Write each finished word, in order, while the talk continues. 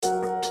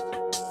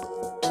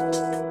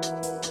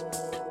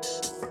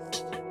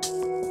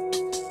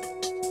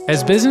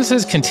As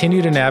businesses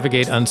continue to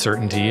navigate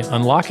uncertainty,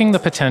 unlocking the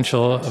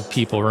potential of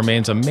people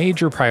remains a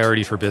major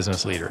priority for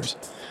business leaders.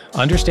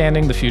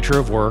 Understanding the future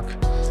of work,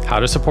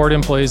 how to support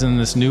employees in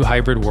this new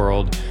hybrid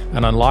world,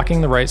 and unlocking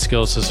the right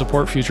skills to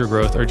support future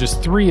growth are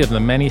just three of the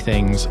many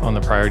things on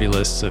the priority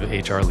lists of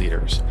HR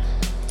leaders.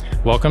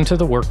 Welcome to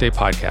the Workday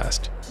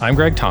Podcast. I'm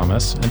Greg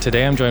Thomas, and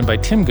today I'm joined by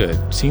Tim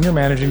Good, Senior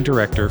Managing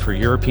Director for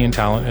European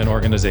Talent and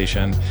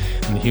Organization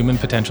and the Human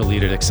Potential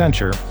Lead at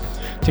Accenture,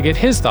 to get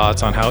his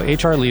thoughts on how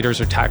HR leaders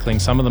are tackling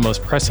some of the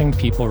most pressing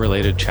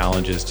people-related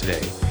challenges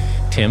today.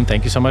 Tim,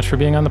 thank you so much for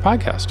being on the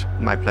podcast.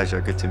 My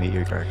pleasure. Good to meet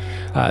you, Greg.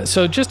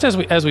 So just as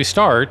we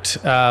start,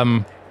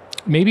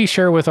 maybe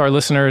share with our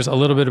listeners a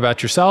little bit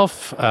about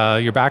yourself,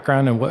 your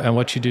background, and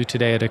what you do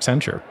today at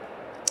Accenture.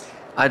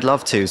 I'd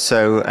love to.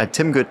 So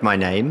Tim Good, my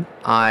name.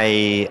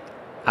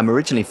 I'm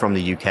originally from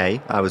the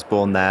UK. I was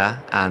born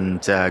there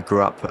and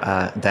grew up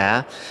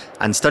there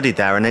and studied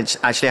there. And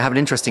actually, I have an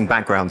interesting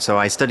background. So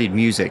I studied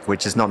music,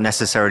 which is not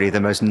necessarily the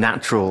most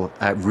natural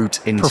route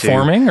into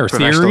performing or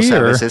professional theory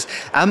services.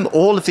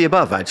 All of the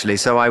above, actually.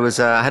 So I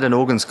had an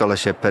organ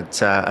scholarship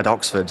at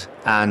Oxford,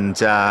 and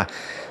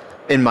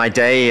in my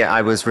day,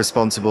 I was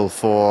responsible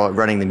for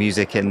running the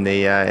music in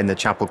the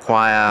chapel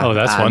choir. Oh,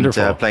 that's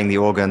wonderful. Playing the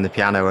organ, the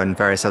piano, and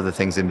various other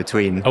things in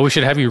between. Oh, we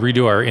should have you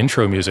redo our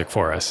intro music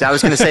for us. I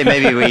was going to say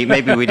maybe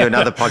we do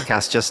another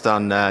podcast just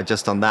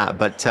on that.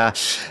 But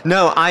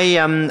no,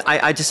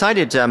 I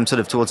decided sort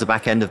of towards the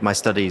back end of my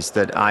studies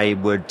that I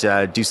would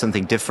do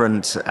something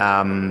different.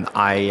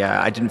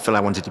 I didn't feel I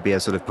wanted to be a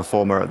sort of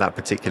performer at that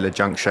particular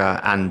juncture,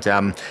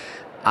 and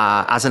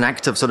as an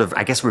act of sort of,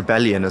 I guess,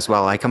 rebellion as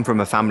well. I come from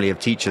a family of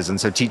teachers, and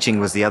so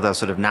teaching was the other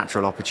sort of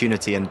natural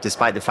opportunity. And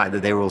despite the fact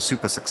that they were all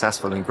super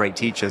successful and great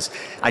teachers,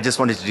 I just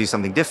wanted to do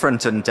something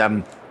different. And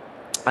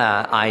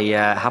I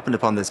happened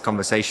upon this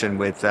conversation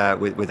with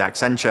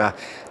Accenture,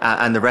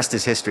 and the rest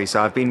is history.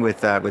 So I've been with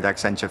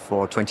Accenture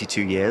for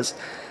 22 years.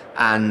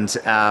 And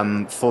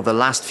for the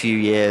last few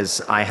years,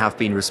 I have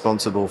been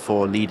responsible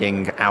for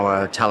leading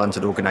our talent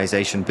and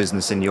organization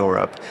business in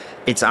Europe.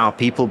 It's our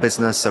people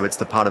business, so it's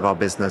the part of our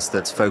business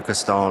that's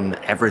focused on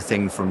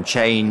everything from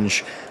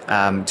change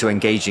to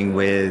engaging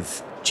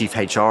with chief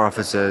HR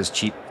officers,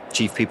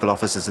 chief people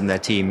officers and their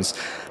teams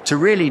to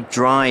really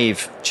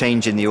drive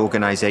change in the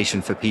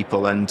organization for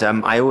people. And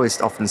I always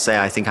often say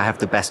I think I have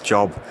the best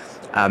job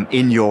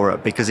in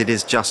Europe, because it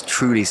is just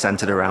truly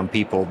centered around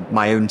people,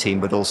 my own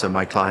team, but also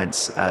my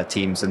clients'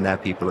 teams and their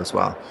people as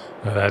well.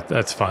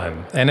 That's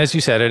fun. And as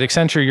you said, at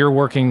Accenture, you're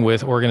working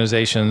with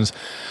organizations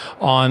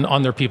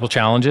on their people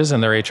challenges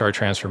and their HR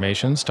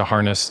transformations to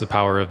harness the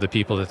power of the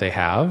people that they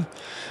have.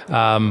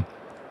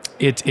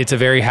 It's a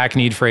very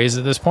hackneyed phrase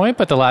at this point,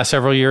 but the last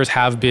several years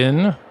have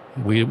been,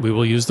 we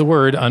will use the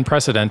word,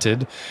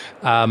 unprecedented.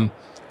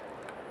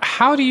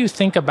 How do you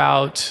think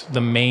about the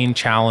main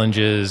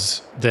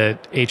challenges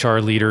that HR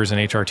leaders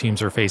and HR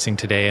teams are facing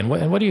today? And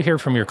what do you hear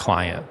from your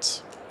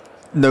clients?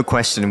 No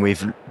question,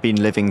 we've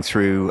been living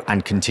through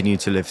and continue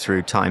to live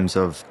through times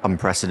of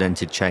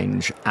unprecedented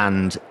change.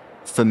 And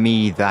for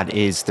me, that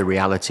is the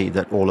reality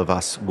that all of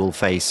us will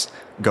face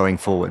going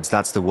forwards.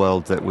 That's the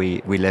world that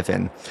we live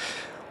in.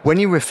 When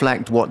you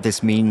reflect what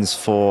this means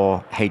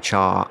for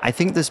HR, I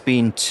think there's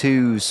been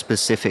two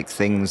specific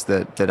things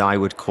that I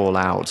would call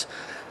out.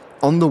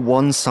 On the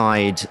one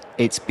side,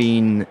 it's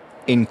been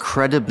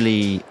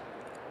incredibly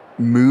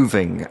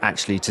moving,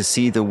 actually, to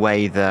see the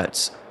way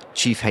that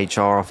chief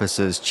HR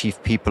officers,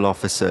 chief people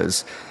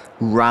officers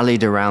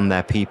rallied around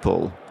their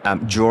people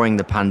during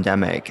the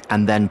pandemic,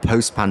 and then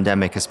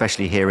post-pandemic,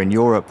 especially here in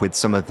Europe, with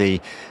some of the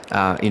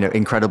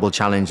incredible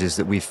challenges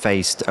that we've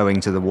faced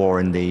owing to the war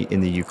in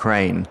the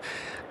Ukraine.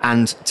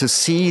 And to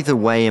see the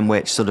way in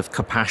which sort of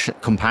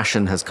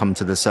compassion has come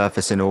to the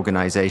surface in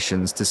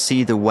organizations, to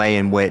see the way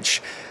in which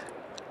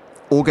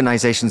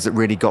organizations that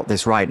really got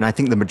this right, and I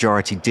think the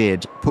majority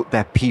did, put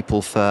their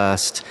people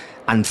first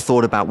and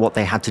thought about what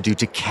they had to do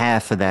to care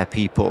for their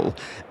people,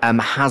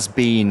 has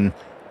been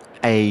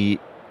a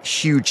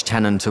huge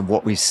tenet of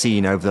what we've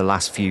seen over the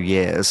last few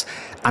years.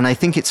 And I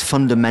think it's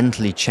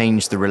fundamentally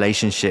changed the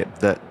relationship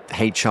that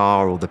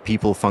HR or the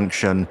people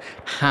function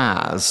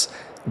has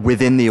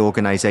within the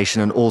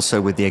organization, and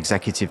also with the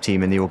executive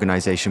team in the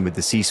organization, with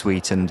the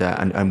C-suite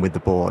and with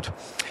the board.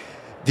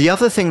 The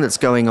other thing that's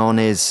going on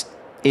is,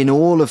 in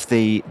all of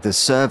the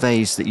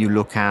surveys that you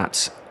look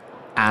at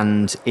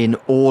and in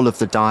all of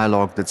the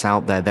dialogue that's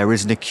out there, there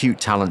is an acute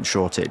talent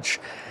shortage.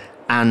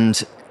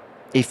 And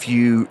if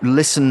you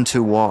listen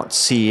to what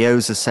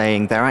CEOs are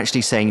saying, they're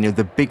actually saying,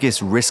 the biggest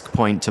risk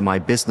point to my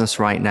business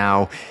right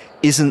now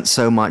isn't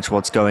so much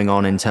what's going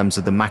on in terms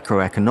of the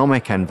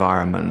macroeconomic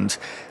environment,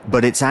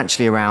 but it's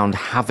actually around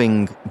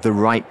having the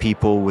right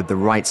people with the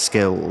right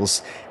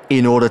skills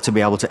in order to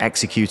be able to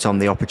execute on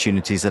the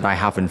opportunities that I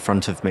have in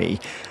front of me.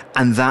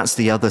 And that's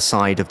the other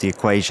side of the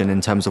equation in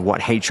terms of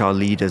what HR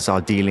leaders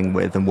are dealing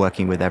with and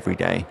working with every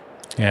day.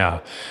 Yeah.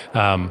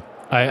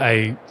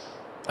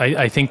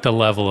 I think the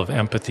level of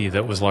empathy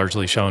that was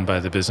largely shown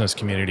by the business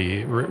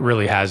community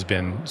really has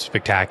been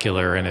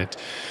spectacular. And it,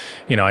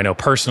 I know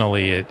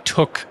personally it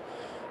took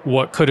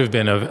what could have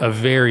been a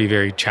very,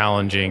 very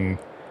challenging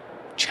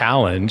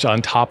challenge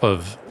on top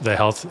of the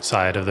health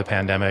side of the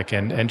pandemic,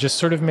 and just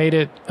sort of made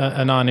it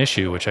a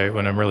non-issue, which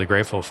I'm really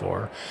grateful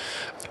for.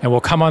 And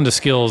we'll come on to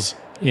skills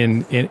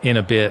in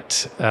a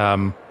bit,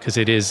 because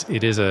it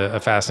is a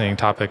fascinating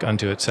topic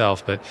unto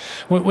itself. But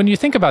when you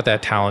think about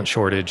that talent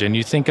shortage, and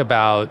you think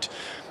about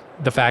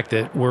the fact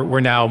that we're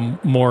now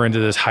more into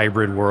this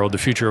hybrid world, the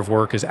future of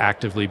work is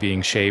actively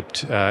being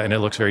shaped, and it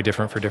looks very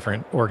different for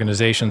different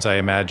organizations, I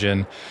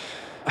imagine.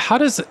 How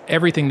does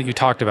everything that you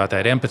talked about,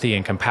 that empathy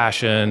and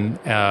compassion,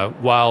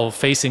 while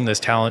facing this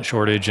talent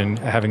shortage and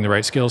having the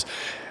right skills,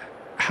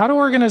 how do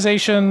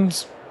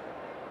organizations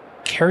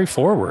carry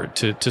forward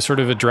to sort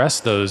of address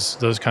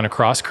those kind of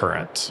cross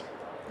currents?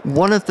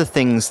 One of the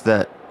things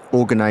that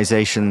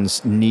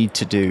organizations need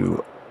to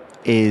do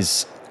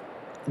is,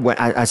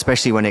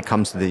 especially when it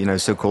comes to the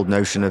so-called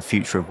notion of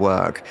future of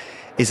work,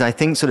 is I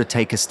think sort of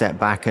take a step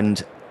back.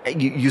 And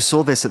you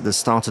saw this at the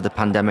start of the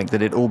pandemic,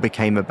 that it all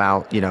became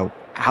about,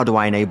 how do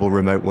I enable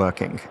remote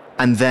working?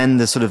 And then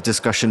the sort of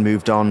discussion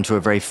moved on to a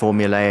very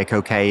formulaic,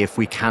 okay, if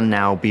we can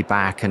now be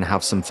back and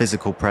have some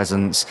physical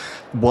presence,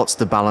 what's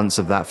the balance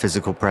of that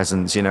physical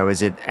presence?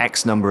 Is it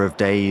X number of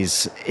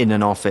days in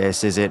an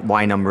office? Is it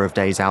Y number of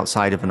days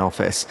outside of an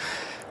office?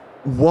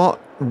 What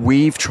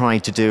we've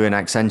tried to do in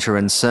Accenture,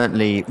 and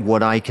certainly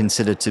what I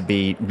consider to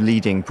be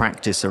leading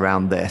practice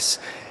around this,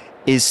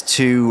 is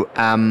to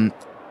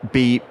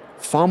be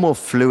far more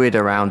fluid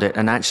around it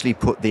and actually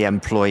put the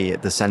employee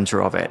at the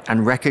center of it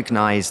and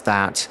recognize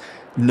that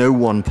no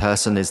one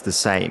person is the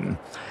same.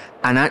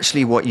 And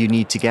actually what you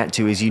need to get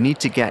to is you need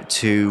to get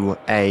to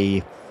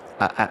an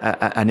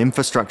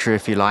infrastructure,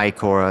 if you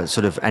like, or a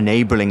sort of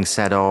enabling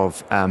set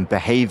of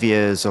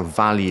behaviors or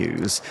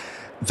values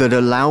that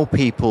allow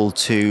people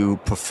to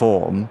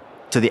perform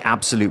to the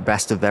absolute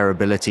best of their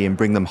ability and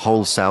bring them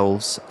whole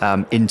selves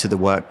into the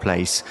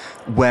workplace,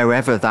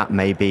 wherever that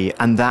may be.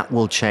 And that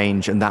will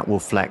change and that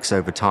will flex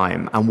over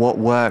time. And what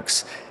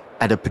works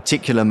at a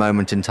particular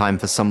moment in time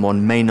for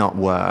someone may not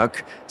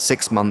work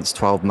 6 months,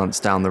 12 months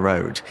down the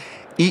road.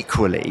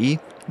 Equally,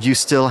 you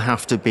still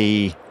have to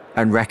be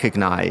and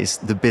recognize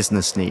the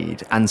business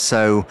need. And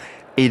so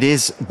it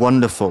is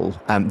wonderful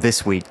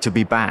this week to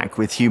be back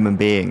with human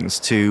beings,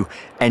 to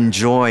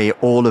enjoy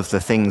all of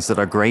the things that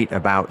are great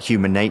about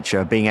human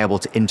nature, being able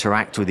to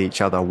interact with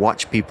each other,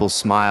 watch people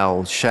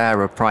smile,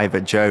 share a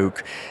private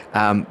joke,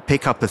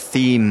 pick up a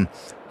theme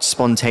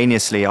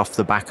spontaneously off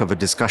the back of a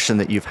discussion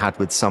that you've had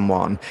with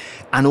someone.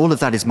 And all of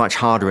that is much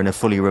harder in a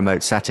fully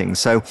remote setting.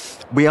 So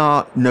we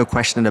are, no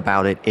question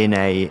about it, in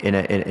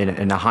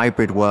a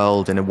hybrid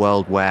world, in a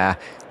world where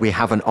we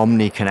have an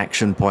omni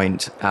connection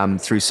point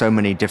through so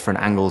many different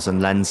angles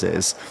and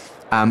lenses.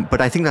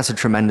 But I think that's a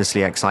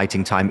tremendously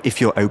exciting time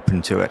if you're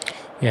open to it.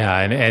 Yeah,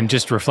 and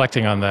just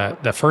reflecting on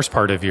the first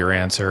part of your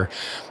answer,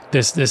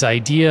 this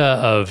idea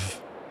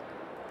of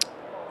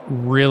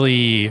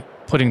really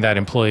putting that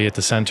employee at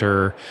the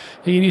center.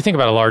 You think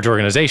about a large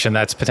organization,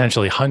 that's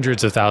potentially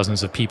hundreds of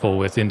thousands of people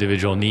with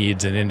individual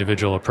needs and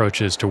individual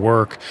approaches to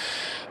work.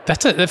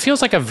 That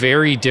feels like a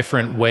very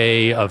different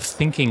way of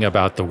thinking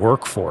about the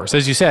workforce.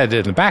 As you said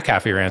in the back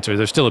half of your answer,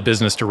 there's still a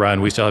business to run.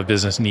 We still have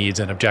business needs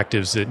and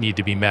objectives that need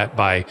to be met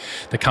by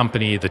the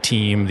company, the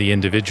team, the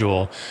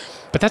individual.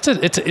 But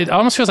it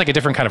almost feels like a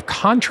different kind of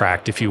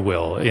contract, if you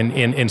will,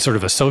 in sort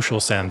of a social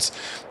sense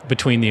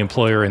between the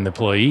employer and the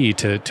employee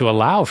to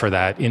allow for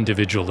that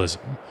individualism.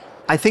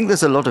 I think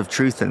there's a lot of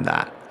truth in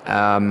that,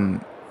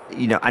 and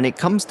it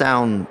comes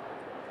down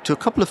to a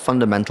couple of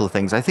fundamental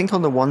things. I think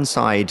on the one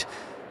side,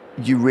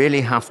 you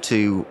really have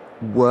to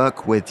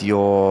work with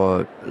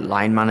your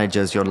line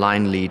managers, your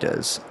line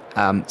leaders,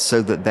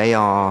 so that they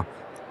are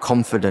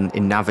confident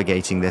in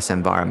navigating this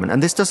environment.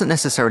 And this doesn't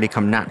necessarily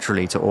come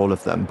naturally to all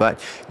of them, but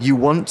you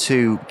want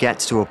to get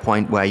to a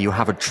point where you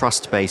have a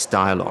trust-based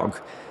dialogue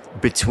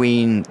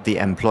between the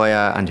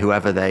employer and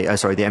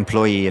the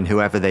employee and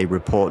whoever they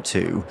report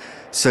to,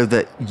 so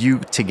that you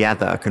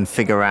together can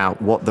figure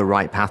out what the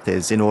right path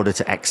is in order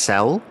to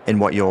excel in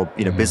what your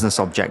business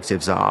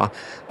objectives are,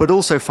 but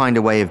also find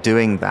a way of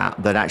doing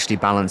that actually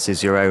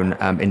balances your own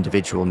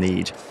individual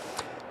need.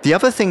 The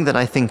other thing that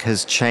I think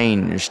has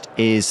changed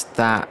is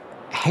that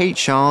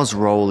HR's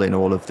role in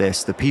all of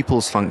this, the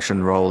people's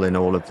function role in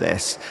all of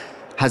this,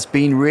 has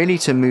been really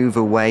to move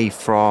away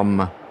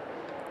from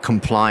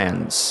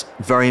compliance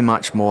very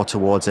much more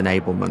towards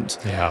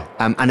enablement. Yeah.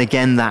 And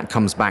again, that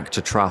comes back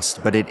to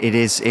trust, but it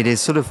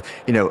is sort of,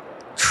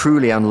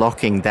 truly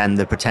unlocking then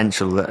the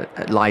potential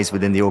that lies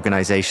within the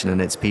organization and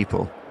its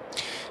people.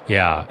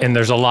 Yeah, and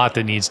there's a lot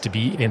that needs to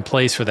be in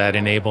place for that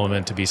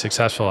enablement to be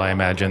successful. I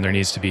imagine there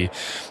needs to be,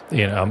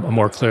 a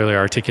more clearly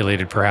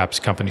articulated, perhaps,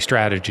 company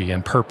strategy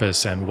and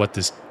purpose, and what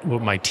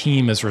my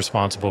team is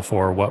responsible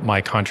for, what my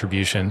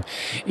contribution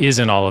is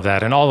in all of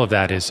that, and all of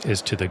that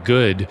is to the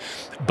good.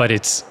 But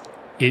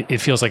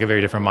it feels like a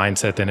very different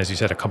mindset than, as you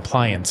said, a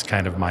compliance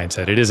kind of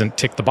mindset. It isn't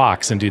tick the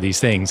box and do these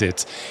things.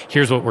 It's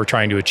here's what we're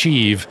trying to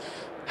achieve.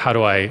 How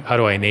do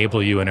I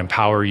enable you and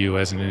empower you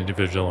as an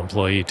individual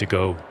employee to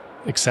go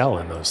excel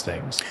in those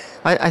things.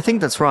 I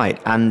think that's right.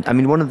 And I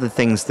mean, one of the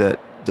things that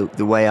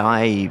the way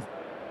I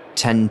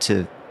tend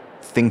to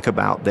think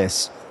about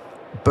this,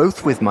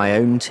 both with my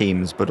own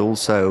teams, but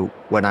also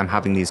when I'm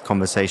having these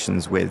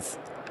conversations with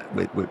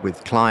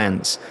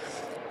clients,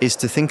 is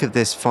to think of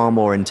this far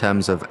more in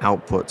terms of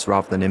outputs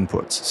rather than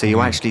inputs. So you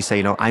actually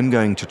say, I'm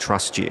going to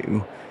trust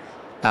you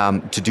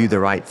to do the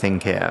right thing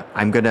here.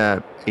 I'm going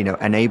to,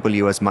 enable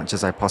you as much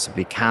as I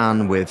possibly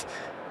can with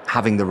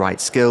having the right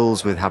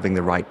skills, with having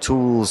the right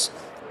tools,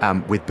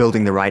 with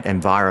building the right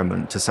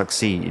environment to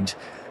succeed.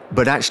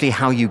 But actually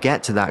how you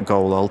get to that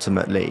goal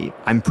ultimately,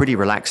 I'm pretty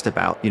relaxed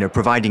about,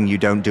 providing you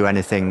don't do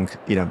anything,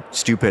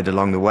 stupid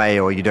along the way,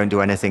 or you don't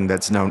do anything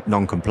that's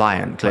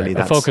non-compliant. Clearly, right.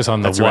 That's focus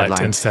on the what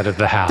instead of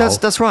the how.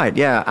 That's right,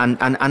 yeah.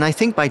 And I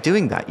think by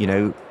doing that,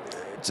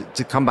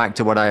 to come back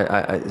to what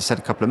I said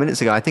a couple of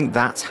minutes ago, I think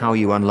that's how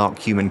you unlock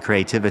human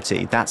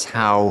creativity. That's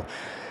how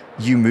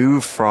you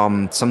move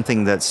from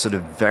something that's sort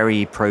of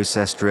very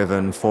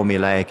process-driven,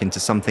 formulaic, into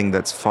something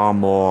that's far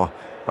more...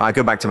 I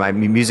go back to my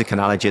music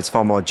analogy. It's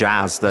far more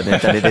jazz than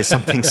it is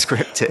something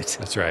scripted.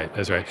 That's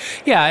right.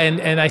 Yeah,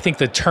 and I think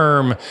the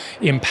term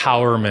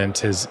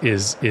empowerment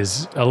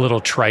is a little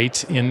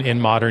trite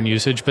in modern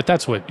usage, but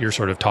that's what you're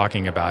sort of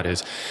talking about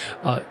is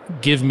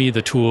give me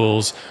the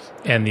tools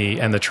and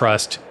the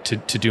trust to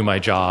do my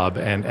job,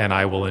 and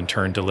I will in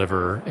turn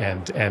deliver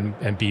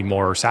and be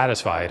more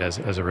satisfied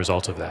as a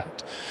result of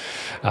that.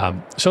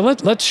 So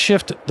let's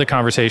shift the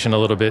conversation a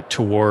little bit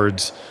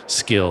towards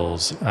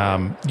skills.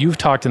 You've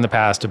talked in the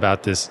past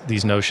about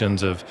these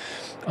notions of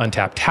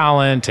untapped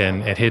talent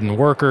and hidden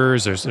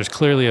workers. There's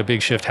clearly a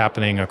big shift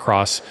happening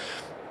across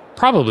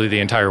probably the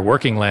entire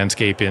working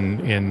landscape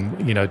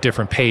in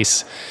different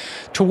pace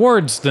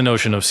towards the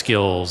notion of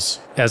skills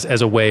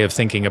as a way of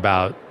thinking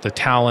about the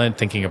talent,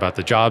 thinking about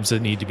the jobs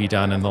that need to be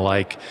done and the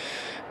like.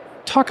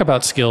 Talk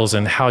about skills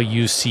and how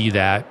you see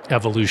that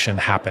evolution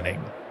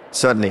happening.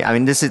 Certainly. I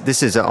mean, this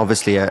is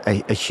obviously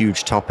a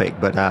huge topic,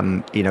 but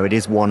it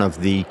is one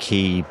of the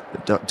key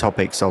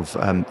topics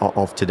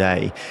of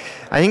today.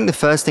 I think the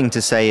first thing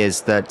to say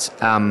is that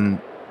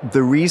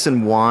the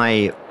reason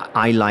why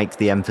I like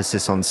the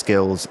emphasis on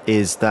skills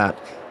is that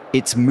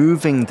it's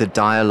moving the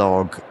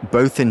dialogue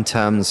both in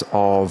terms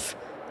of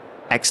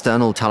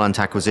external talent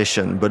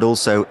acquisition, but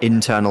also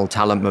internal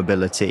talent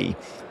mobility,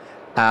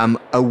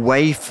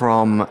 away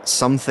from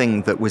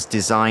something that was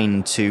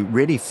designed to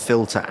really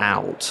filter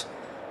out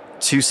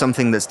to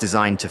something that's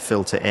designed to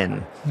filter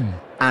in.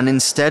 And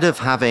instead of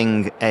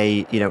having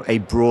a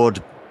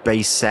broad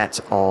base set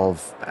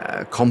of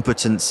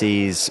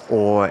competencies,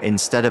 or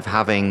instead of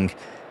having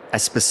a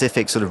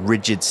specific sort of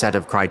rigid set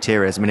of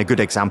criteria, I mean, a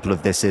good example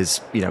of this is,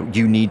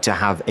 you need to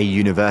have a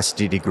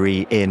university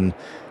degree in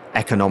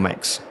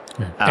economics.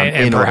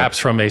 And perhaps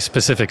from a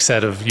specific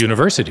set of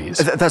universities.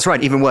 That's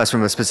right, even worse,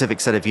 from a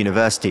specific set of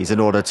universities in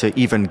order to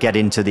even get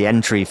into the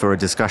entry for a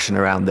discussion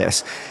around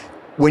this.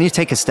 When you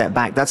take a step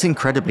back, that's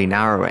incredibly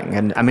narrowing.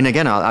 And I mean,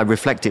 again, I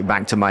reflect it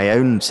back to my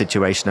own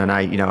situation, and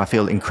I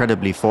feel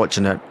incredibly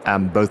fortunate,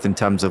 both in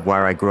terms of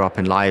where I grew up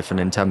in life and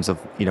in terms of,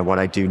 what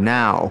I do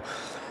now.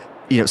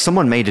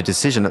 Someone made a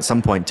decision at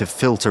some point to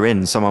filter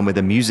in someone with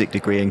a music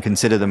degree and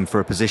consider them for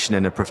a position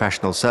in a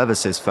professional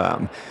services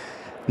firm.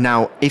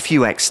 Now, if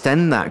you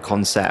extend that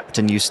concept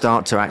and you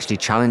start to actually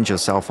challenge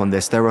yourself on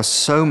this, there are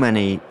so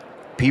many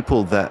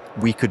people that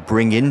we could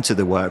bring into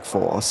the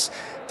workforce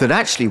that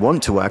actually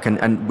want to work.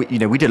 And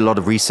we did a lot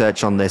of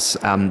research on this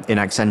in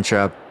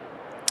Accenture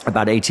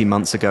about 18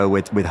 months ago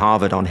with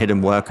Harvard on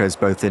hidden workers,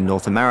 both in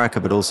North America,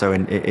 but also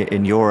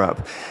in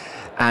Europe.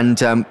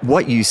 And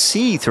what you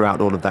see throughout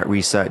all of that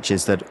research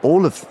is that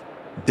all of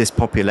this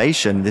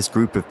population, this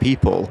group of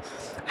people,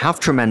 have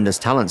tremendous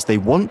talents. They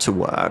want to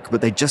work,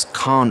 but they just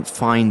can't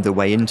find the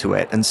way into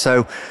it. And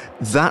so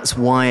that's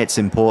why it's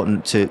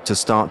important to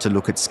start to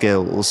look at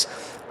skills.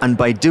 And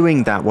by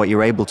doing that, what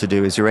you're able to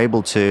do is you're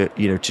able to,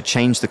 to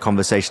change the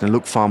conversation and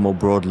look far more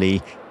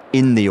broadly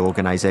in the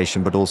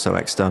organization, but also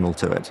external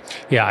to it.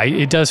 Yeah,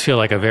 it does feel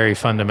like a very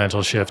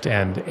fundamental shift,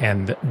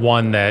 and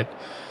one that,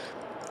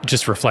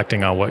 just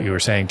reflecting on what you were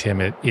saying, Tim,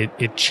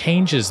 it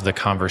changes the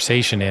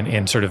conversation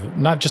in sort of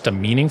not just a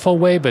meaningful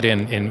way, but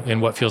in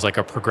what feels like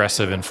a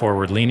progressive and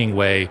forward-leaning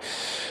way,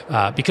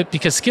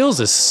 because skills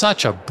is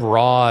such a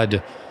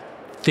broad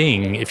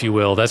thing, if you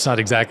will. That's not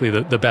exactly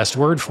the best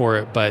word for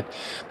it, but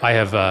I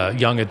have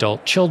young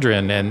adult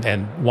children,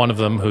 and one of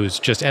them who's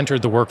just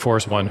entered the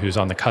workforce, one who's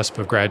on the cusp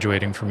of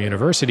graduating from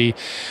university,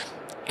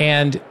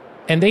 and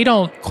they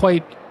don't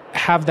quite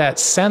have that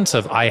sense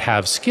of I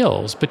have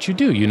skills, but you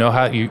do. You know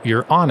how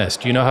you're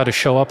honest. You know how to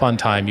show up on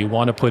time. You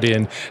want to put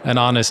in an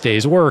honest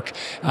day's work,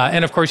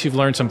 and of course, you've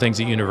learned some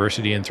things at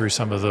university and through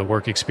some of the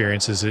work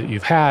experiences that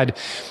you've had,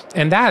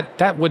 and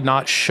that would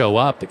not show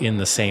up in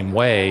the same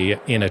way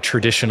in a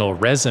traditional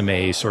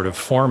resume sort of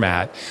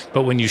format.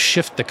 But when you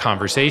shift the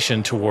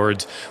conversation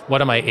towards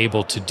what am I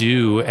able to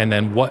do, and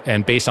then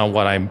and based on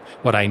what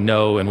I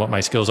know and what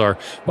my skills are,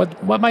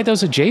 what might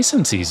those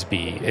adjacencies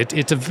be?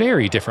 It's a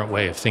very different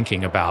way of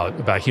thinking about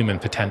about human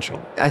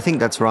potential. I think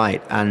that's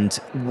right. And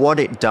what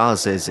it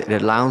does is it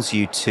allows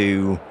you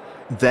to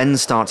then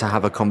start to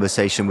have a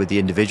conversation with the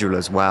individual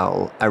as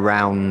well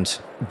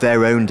around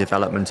their own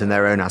development and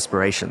their own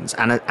aspirations.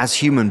 And as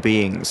human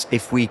beings,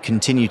 if we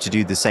continue to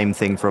do the same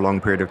thing for a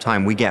long period of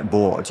time, we get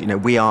bored.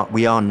 We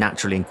are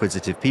naturally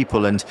inquisitive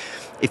people. And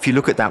if you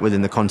look at that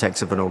within the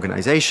context of an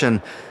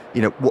organization,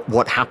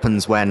 what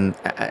happens when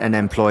an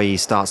employee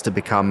starts to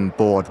become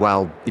bored?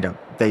 Well,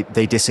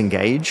 they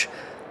disengage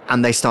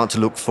and they start to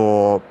look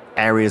for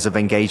areas of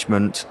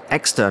engagement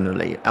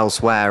externally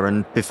elsewhere,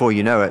 and before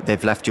you know it,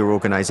 they've left your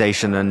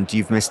organization and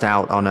you've missed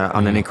out on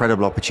an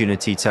incredible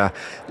opportunity to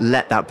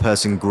let that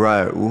person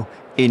grow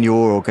in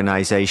your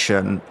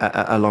organization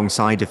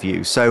alongside of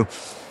you. So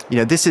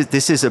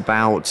this is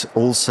about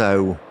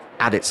also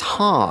at its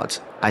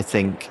heart, I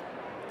think,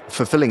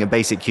 fulfilling a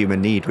basic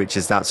human need, which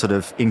is that sort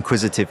of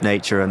inquisitive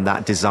nature and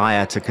that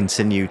desire to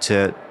continue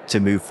to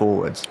move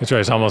forward. That's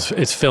right.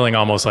 It's filling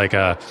almost like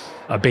a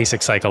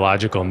basic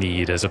psychological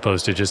need, as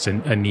opposed to just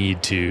a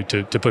need to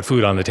put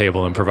food on the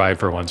table and provide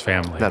for one's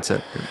family. That's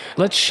it.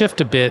 Let's shift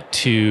a bit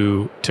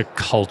to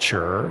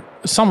culture.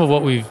 Some of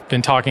what we've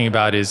been talking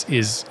about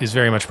is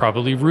very much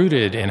probably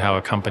rooted in how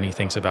a company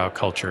thinks about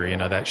culture.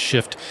 That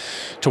shift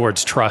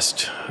towards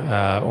trust,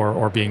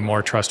 or being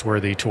more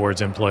trustworthy towards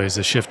employees,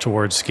 the shift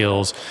towards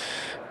skills.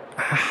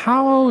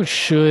 How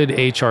should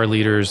HR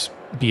leaders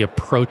be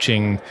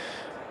approaching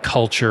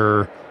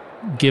culture,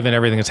 given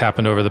everything that's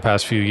happened over the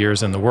past few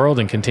years in the world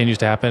and continues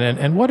to happen?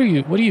 And what do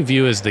you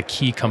view as the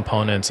key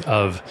components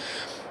of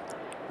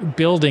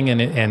building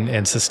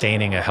and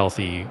sustaining a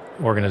healthy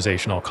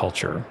organizational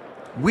culture?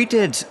 We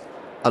did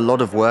a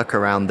lot of work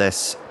around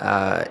this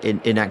in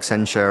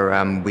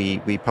Accenture.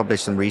 We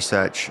published some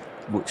research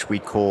which we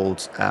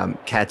called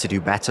Care to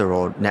Do Better,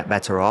 or Net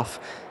Better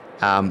Off,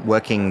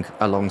 working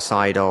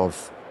alongside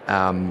of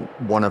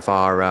one of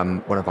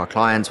our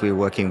clients. We were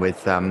working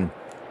with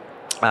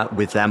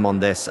them on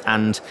this,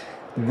 and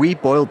we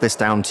boiled this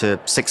down to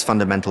 6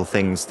 fundamental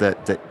things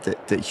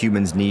that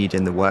humans need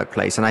in the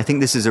workplace. And I think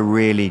this is a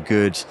really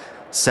good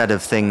set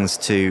of things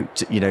to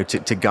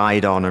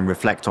guide on and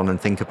reflect on and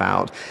think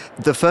about.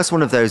 The first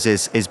one of those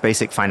is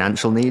basic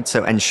financial needs.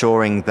 So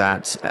ensuring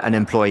that an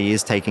employee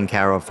is taken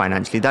care of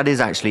financially. That is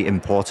actually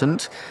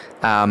important.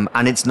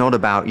 And it's not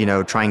about,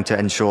 trying to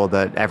ensure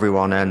that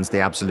everyone earns the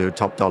absolute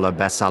top dollar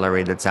best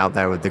salary that's out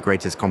there with the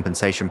greatest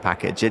compensation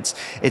package.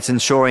 It's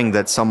ensuring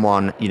that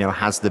someone,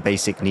 has the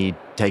basic need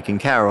taken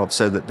care of,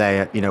 so that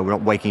they're,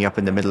 not waking up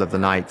in the middle of the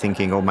night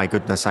thinking, oh my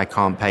goodness, I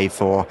can't pay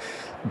for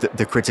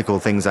the critical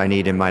things I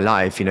need in my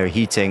life,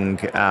 heating,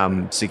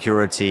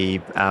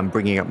 security,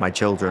 bringing up my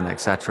children,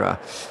 etc.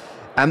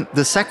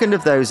 The second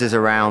of those is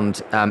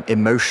around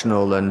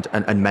emotional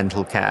and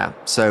mental care.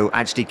 So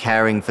actually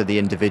caring for the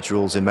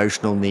individual's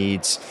emotional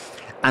needs.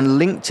 And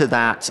linked to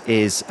that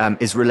is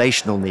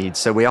relational needs.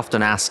 So we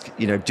often ask,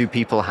 do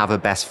people have a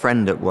best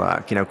friend at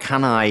work?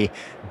 Can I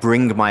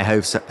bring my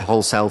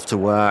whole self to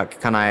work?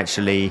 Can I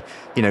actually,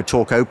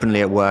 talk openly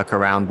at work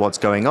around what's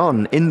going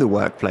on in the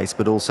workplace,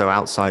 but also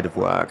outside of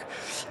work?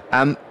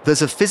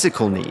 There's a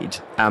physical need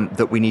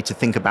that we need to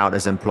think about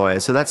as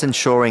employers. So that's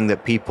ensuring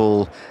that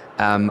people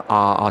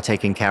are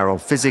taken care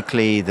of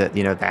physically, that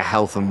their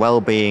health and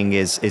well-being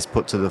is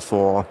put to the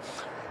fore.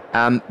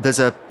 There's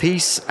a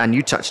piece, and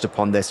you touched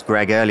upon this,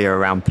 Greg, earlier,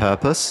 around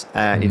purpose.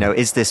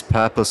 Is this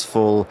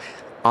purposeful?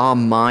 Are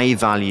my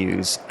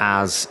values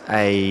as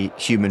a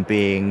human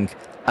being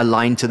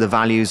aligned to the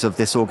values of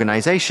this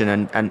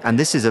organization? And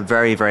this is a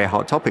very, very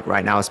hot topic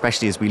right now,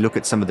 especially as we look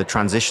at some of the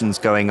transitions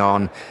going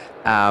on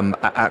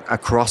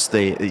across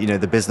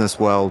the business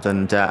world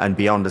and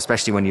beyond,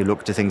 especially when you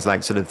look to things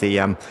like sort of the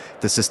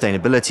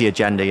sustainability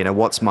agenda.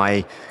 What's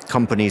my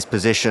company's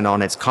position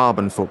on its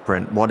carbon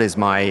footprint? What is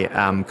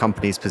my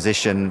company's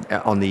position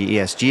on the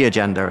ESG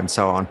agenda, and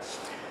so on?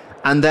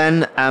 And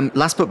then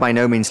last but by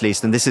no means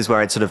least, and this is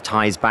where it sort of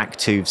ties back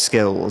to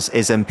skills,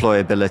 is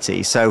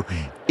employability. So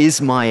is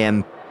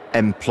my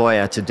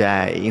employer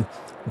today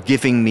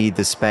giving me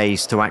the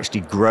space to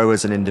actually grow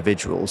as an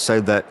individual, so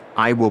that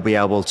I will be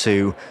able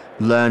to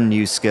learn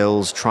new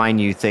skills, try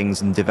new things,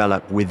 and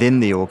develop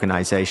within the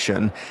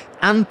organization,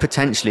 and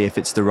potentially, if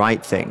it's the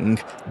right thing,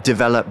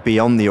 develop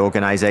beyond the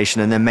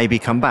organization, and then maybe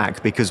come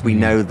back, because we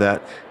know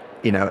that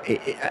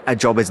a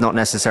job is not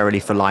necessarily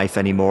for life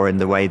anymore in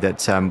the way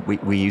that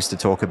we used to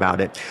talk about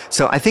it.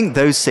 So I think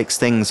those 6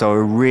 things are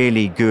a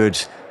really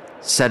good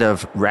set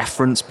of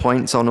reference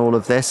points on all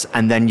of this,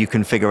 and then you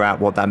can figure out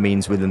what that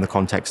means within the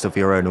context of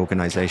your own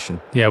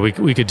organization. Yeah, we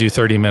could do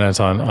 30 minutes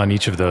on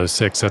each of those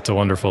 6. That's a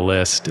wonderful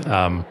list.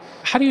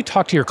 How do you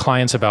talk to your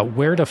clients about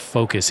where to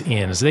focus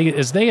in? As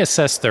they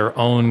assess their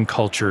own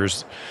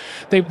cultures,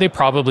 they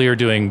probably are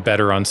doing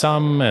better on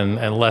some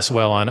and less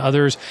well on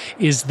others.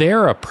 Is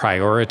there a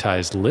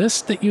prioritized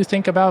list that you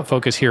think about,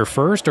 focus here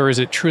first, or is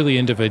it truly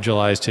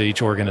individualized to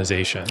each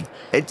organization?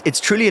 It's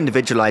truly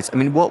individualized. I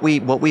mean, what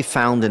we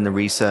found in the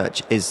research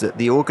is that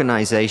the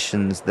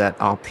organizations that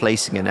are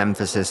placing an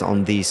emphasis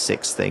on these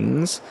 6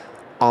 things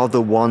are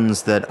the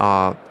ones that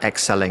are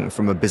excelling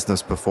from a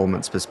business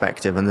performance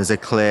perspective. And there's a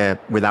clear,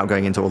 without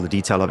going into all the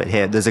detail of it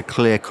here, there's a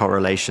clear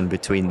correlation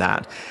between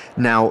that.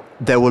 Now,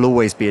 there will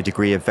always be a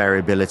degree of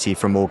variability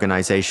from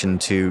organization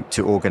to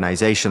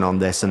organization on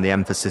this and the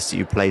emphasis that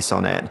you place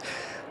on it.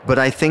 But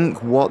I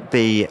think what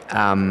the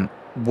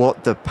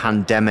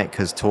pandemic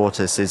has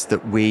taught us is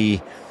that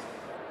we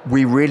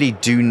really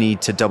do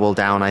need to double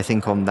down, I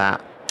think, on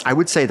that. I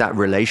would say that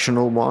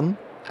relational one.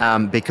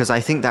 Because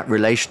I think that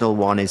relational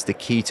one is the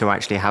key to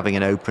actually having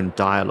an open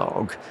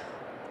dialogue,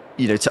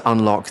 to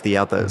unlock the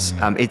others.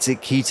 It's a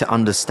key to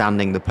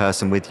understanding the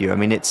person with you. I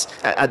mean, it's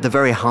at the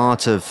very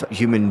heart of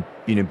human,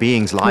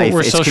 beings' life.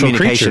 Well, it's social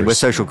communication. Creatures. We're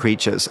social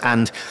creatures.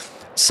 And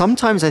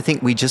sometimes I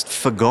think we just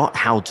forgot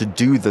how to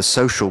do the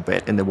social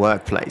bit in the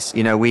workplace.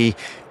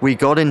 We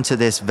got into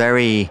this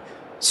very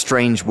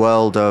strange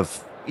world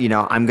of,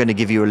 I'm going to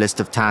give you a list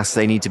of tasks.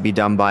 They need to be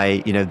done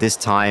by, this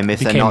time. If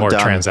they're not more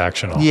done,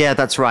 transactional. Yeah,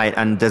 that's right.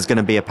 And there's going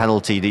to be a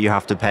penalty that you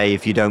have to pay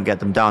if you don't get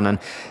them done.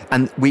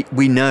 And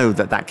we know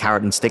that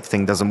carrot and stick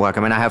thing doesn't work.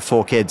 I mean, I have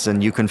 4 kids,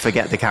 and you can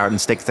forget the carrot and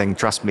stick thing.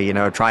 Trust me,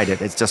 I tried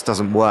it. It just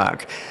doesn't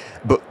work.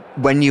 But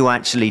when you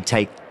actually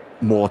take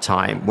more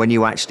time, when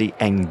you actually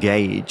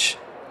engage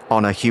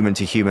on a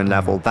human-to-human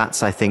level,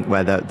 that's, I think,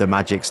 where the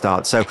magic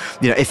starts. So,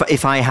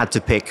 if I had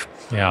to pick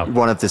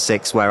one of the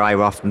 6 where I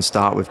often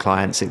start with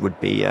clients, it would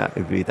be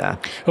there.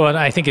 Well, and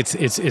I think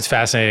it's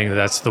fascinating that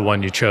that's the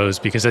one you chose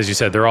because, as you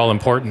said, they're all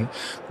important.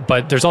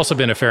 But there's also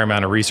been a fair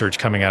amount of research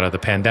coming out of the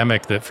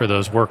pandemic that for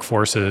those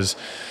workforces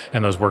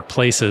and those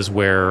workplaces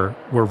where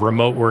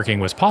remote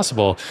working was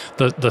possible,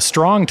 the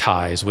strong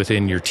ties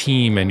within your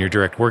team and your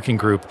direct working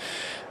group,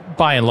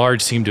 by and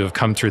large, seem to have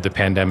come through the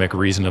pandemic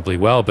reasonably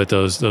well, but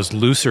those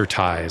looser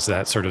ties,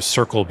 that sort of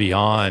circle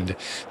beyond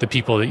the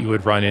people that you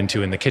would run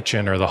into in the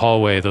kitchen or the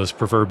hallway, those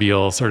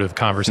proverbial sort of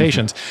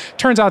conversations,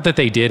 turns out that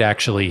they did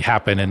actually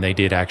happen and they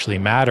did actually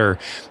matter.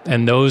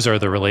 And those are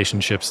the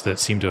relationships that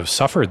seem to have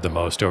suffered the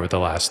most over the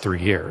last 3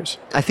 years.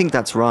 I think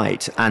that's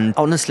right. And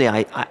honestly,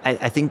 I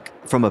think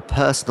from a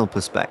personal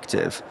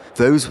perspective,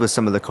 those were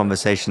some of the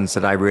conversations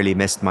that I really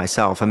missed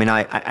myself. I mean,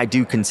 I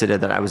do consider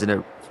that I was in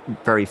a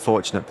very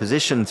fortunate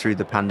position through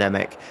the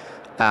pandemic,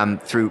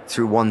 for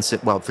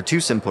 2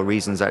 simple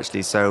reasons,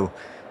 actually. So,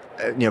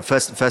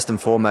 first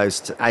and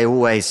foremost, I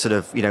always sort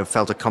of,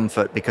 felt a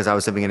comfort because I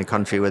was living in a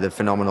country with a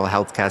phenomenal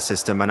healthcare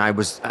system, and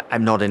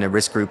I'm not in a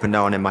risk group, and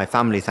no one in my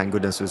family, thank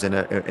goodness, was in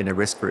a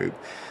risk group.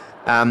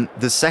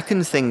 The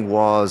second thing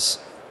was,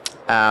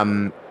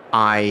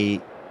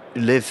 I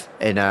live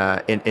in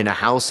a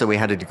house, so we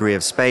had a degree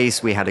of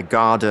space, we had a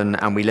garden,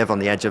 and we live on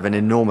the edge of an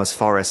enormous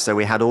forest, so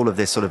we had all of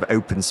this sort of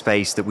open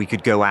space that we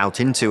could go out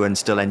into and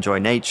still enjoy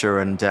nature.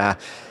 And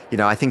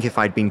I think if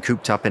I'd been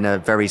cooped up in a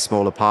very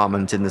small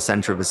apartment in the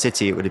center of a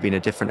city, it would have been a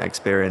different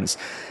experience.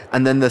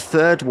 And then the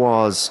third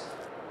was,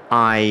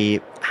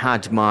 I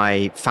had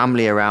my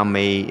family around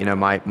me.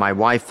 My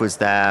wife was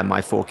there,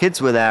 my 4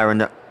 kids were there,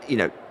 and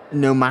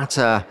no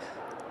matter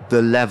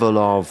the level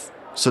of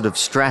sort of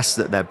stress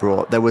that they're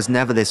brought, there was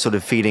never this sort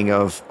of feeling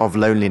of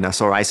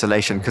loneliness or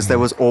isolation, because there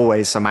was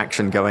always some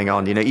action going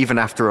on. Even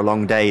after a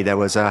long day, there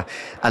was a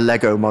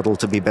Lego model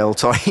to be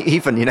built, or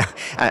even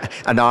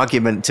an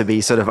argument to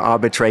be sort of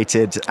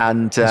arbitrated,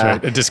 and that's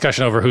right. A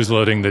discussion over who's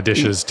loading the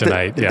dishes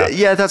tonight.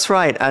 Yeah, that's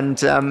right.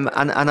 And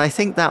I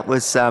think that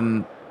was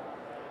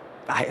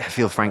I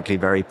feel frankly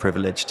very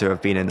privileged to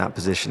have been in that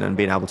position and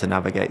been able to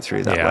navigate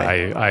through that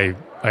way.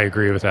 I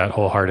agree with that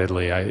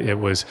wholeheartedly. It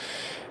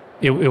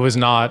was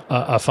not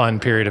a fun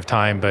period of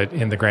time, but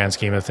in the grand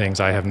scheme of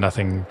things, I have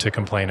nothing to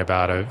complain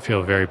about. I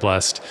feel very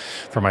blessed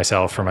for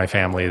myself, for my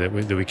family, that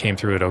we came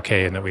through it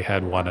okay, and that we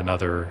had one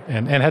another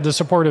and had the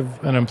support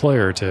of an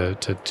employer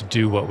to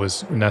do what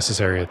was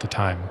necessary at the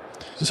time.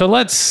 So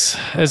let's,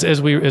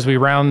 as we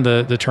round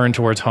the turn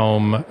towards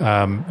home,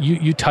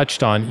 you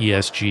touched on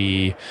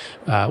ESG,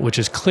 which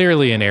is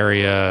clearly an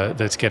area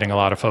that's getting a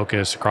lot of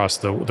focus across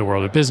the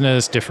world of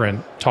business.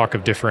 Different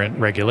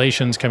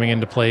regulations coming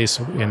into place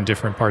in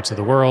different parts of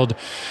the world.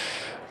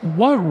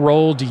 What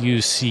role do you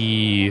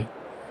see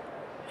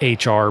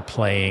HR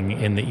playing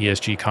in the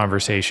ESG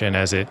conversation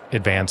as it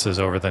advances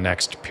over the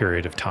next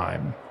period of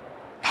time?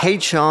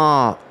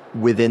 HR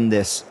within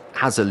this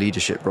has a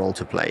leadership role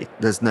to play.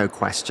 There's no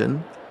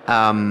question.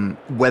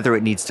 Whether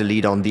it needs to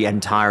lead on the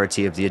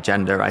entirety of the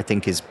agenda, I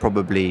think, is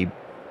probably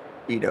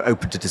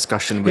open to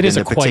discussion within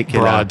a particular... It is a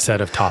quite broad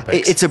set of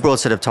topics. It's a broad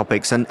set of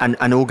topics,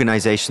 and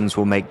organizations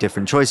will make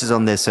different choices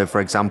on this. So,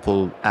 for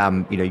example,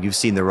 you've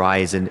seen the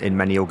rise in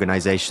many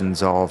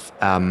organizations of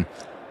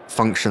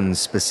functions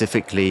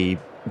specifically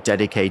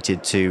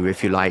dedicated to,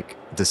 if you like,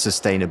 the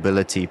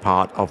sustainability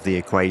part of the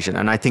equation.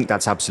 And I think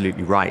that's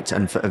absolutely right.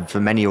 And for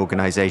many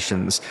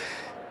organizations,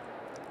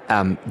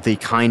 the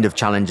kind of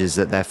challenges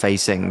that they're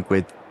facing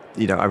with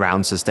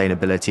around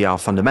sustainability are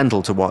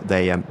fundamental to what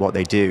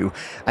they do.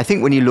 I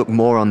think when you look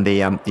more on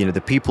the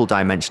the people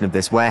dimension of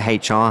this, where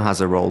HR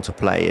has a role to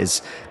play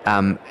is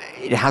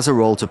it has a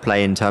role to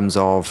play in terms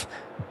of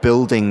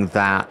building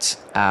that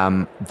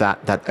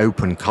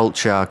open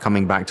culture,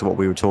 coming back to what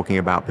we were talking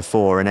about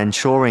before, and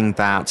ensuring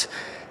that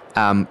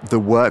the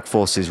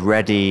workforce is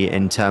ready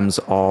in terms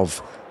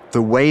of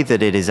the way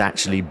that it is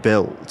actually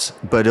built,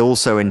 but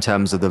also in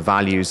terms of the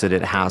values that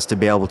it has to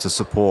be able to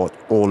support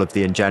all of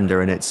the agenda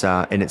in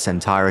its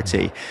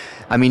entirety.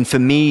 I mean, for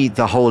me,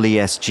 the whole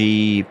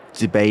ESG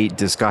debate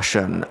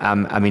discussion,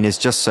 is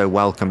just so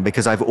welcome,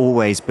 because I've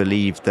always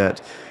believed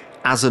that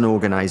as an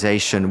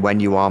organization, when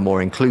you are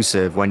more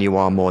inclusive, when you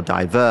are more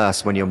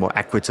diverse, when you're more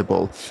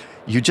equitable,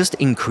 you just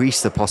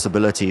increase the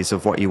possibilities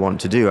of what you want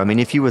to do. I mean,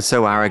 if you were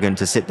so arrogant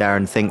to sit there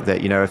and think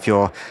that, if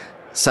you're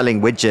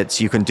selling widgets,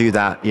 you can do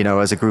that,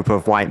 as a group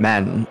of white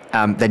men,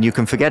 then you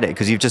can forget it,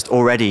 because you've just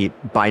already,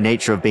 by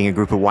nature of being a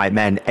group of white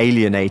men,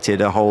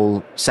 alienated a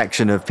whole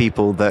section of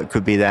people that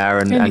could be there.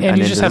 And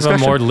you just have a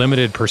more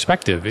limited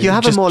perspective. You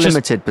have a more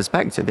limited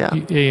perspective, yeah.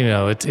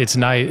 It's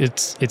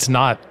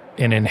not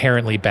an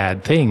inherently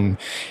bad thing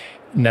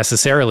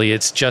necessarily.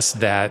 It's just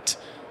that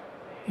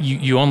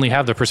you only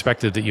have the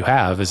perspective that you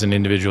have as an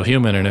individual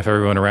human, and if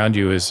everyone around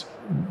you is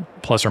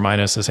plus or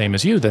minus the same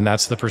as you, then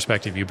that's the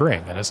perspective you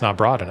bring, and it's not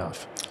broad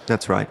enough.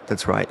 That's right.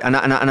 And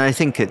I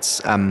think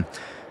it's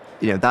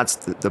that's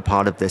the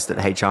part of this that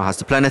HR has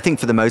to play. And I think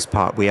for the most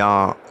part we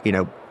are,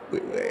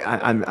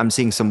 I'm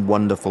seeing some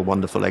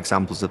wonderful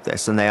examples of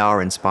this, and they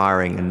are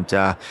inspiring.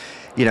 And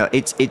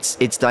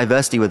it's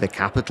diversity with a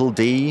capital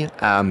D,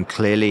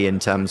 clearly, in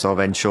terms of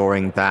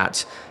ensuring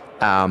that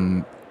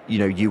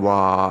you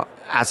are,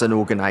 as an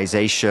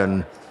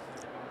organization,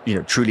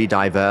 truly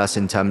diverse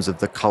in terms of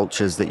the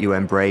cultures that you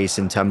embrace,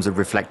 in terms of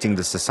reflecting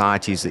the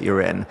societies that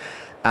you're in.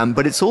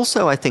 But it's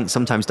also, I think,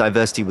 sometimes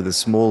diversity with a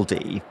small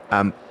d,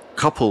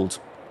 coupled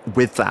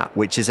with that,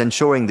 which is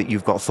ensuring that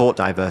you've got thought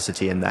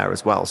diversity in there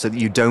as well, so that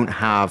you don't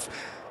have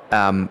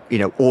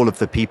all of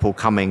the people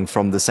coming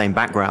from the same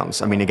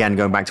backgrounds. I mean, again,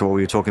 going back to what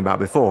we were talking about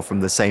before, from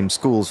the same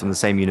schools, from the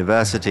same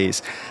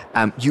universities.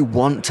 You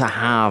want to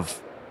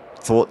have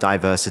thought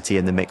diversity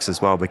in the mix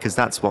as well, because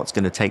that's what's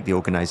going to take the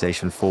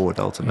organization forward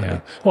ultimately. Yeah.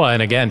 Well, and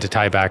again, to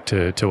tie back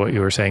to what you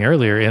were saying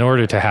earlier, in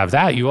order to have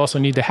that, you also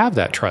need to have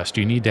that trust.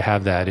 You need to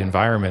have that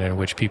environment in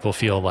which people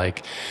feel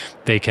like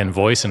they can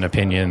voice an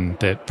opinion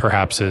that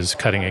perhaps is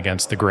cutting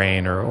against the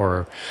grain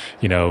or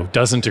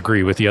doesn't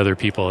agree with the other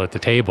people at the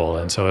table.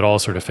 And so it all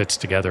sort of fits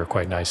together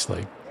quite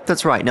nicely.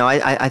 That's right. No,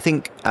 I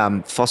think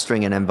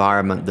fostering an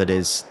environment that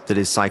is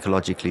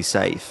psychologically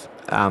safe,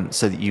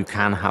 so that you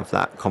can have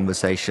that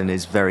conversation,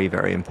 is very,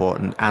 very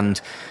important.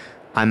 And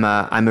I'm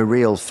a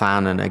real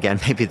fan, and again,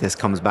 maybe this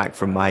comes back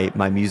from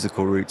my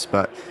musical roots,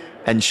 but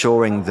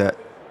ensuring that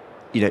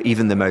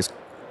even the most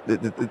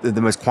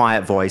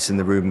quiet voice in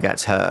the room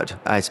gets heard.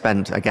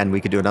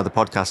 We could do another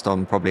podcast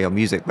on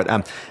music, but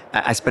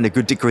I spend a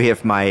good degree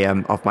of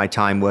my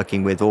time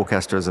working with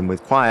orchestras and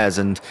with choirs,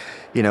 and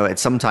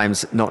it's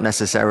sometimes not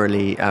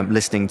necessarily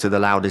listening to the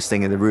loudest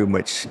thing in the room,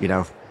 which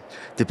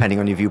depending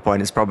on your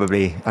viewpoint, it's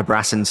probably a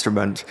brass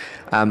instrument.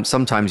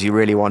 Sometimes you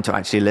really want to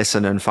actually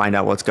listen and find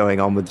out what's going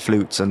on with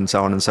flutes and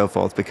so on and so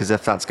forth, because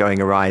if that's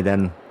going awry,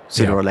 then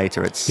sooner or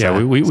later it's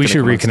we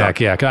should reconnect.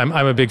 Yeah, 'cause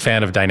I'm a big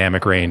fan of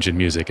dynamic range in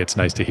music. It's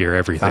nice to hear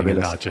everything, and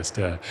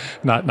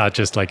not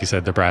just like you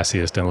said, the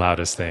brassiest and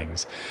loudest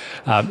things.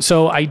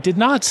 So I did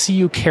not see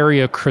you carry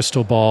a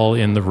crystal ball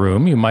in the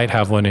room. You might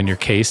have one in your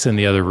case in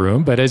the other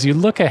room, but as you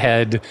look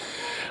ahead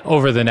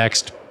over the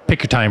next,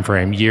 pick your time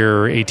frame,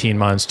 year, 18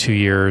 months, 2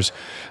 years.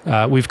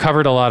 We've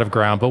covered a lot of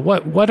ground, but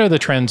what are the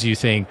trends you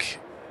think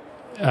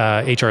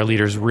HR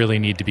leaders really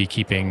need to be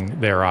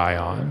keeping their eye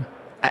on?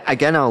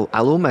 Again, I'll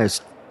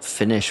almost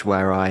finish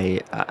where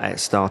I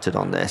started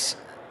on this.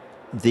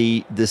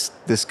 The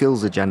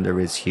skills agenda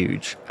is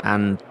huge,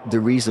 and the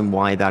reason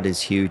why that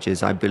is huge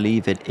is I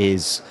believe it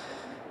is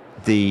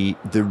the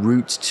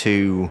route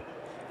to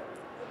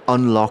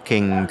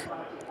unlocking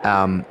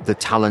the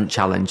talent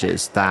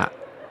challenges that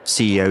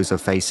CEOs are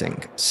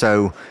facing.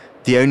 So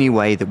the only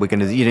way that we're going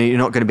to, you're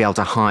not going to be able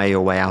to hire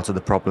your way out of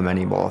the problem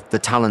anymore. The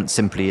talent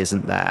simply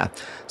isn't there.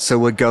 So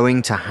we're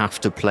going to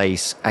have to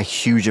place a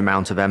huge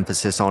amount of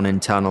emphasis on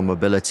internal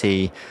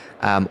mobility,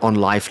 on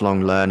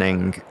lifelong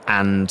learning.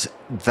 And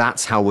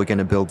that's how we're going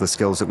to build the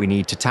skills that we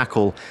need to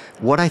tackle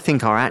what I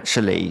think are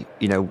actually,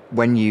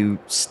 when you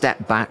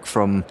step back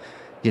from,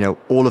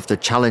 all of the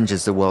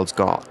challenges the world's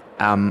got,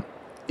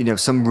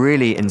 some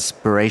really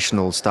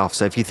inspirational stuff.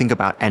 So if you think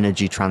about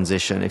energy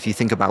transition, if you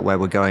think about where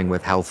we're going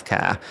with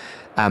healthcare,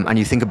 and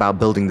you think about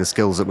building the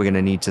skills that we're going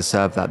to need to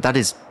serve that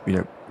is,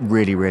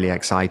 really, really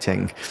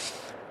exciting.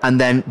 And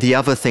then the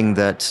other thing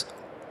that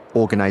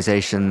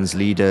organizations,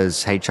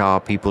 leaders, HR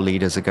people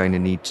leaders are going to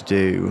need to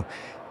do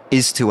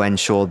is to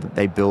ensure that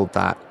they build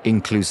that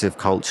inclusive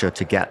culture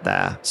to get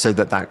there, so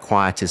that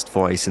quietest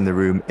voice in the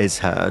room is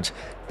heard,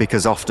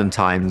 because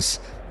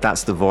oftentimes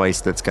that's the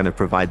voice that's going to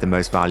provide the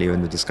most value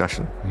in the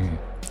discussion.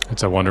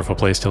 It's a wonderful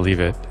place to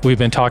leave it. We've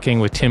been talking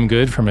with Tim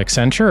Good from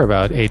Accenture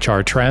about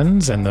HR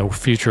trends and the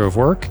future of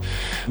work.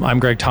 I'm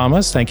Greg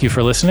Thomas. Thank you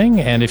for listening.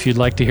 And if you'd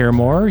like to hear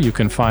more, you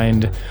can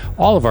find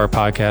all of our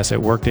podcasts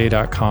at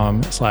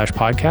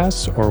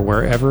workday.com/podcasts or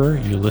wherever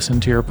you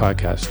listen to your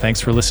podcasts. Thanks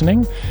for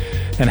listening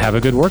and have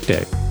a good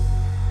workday.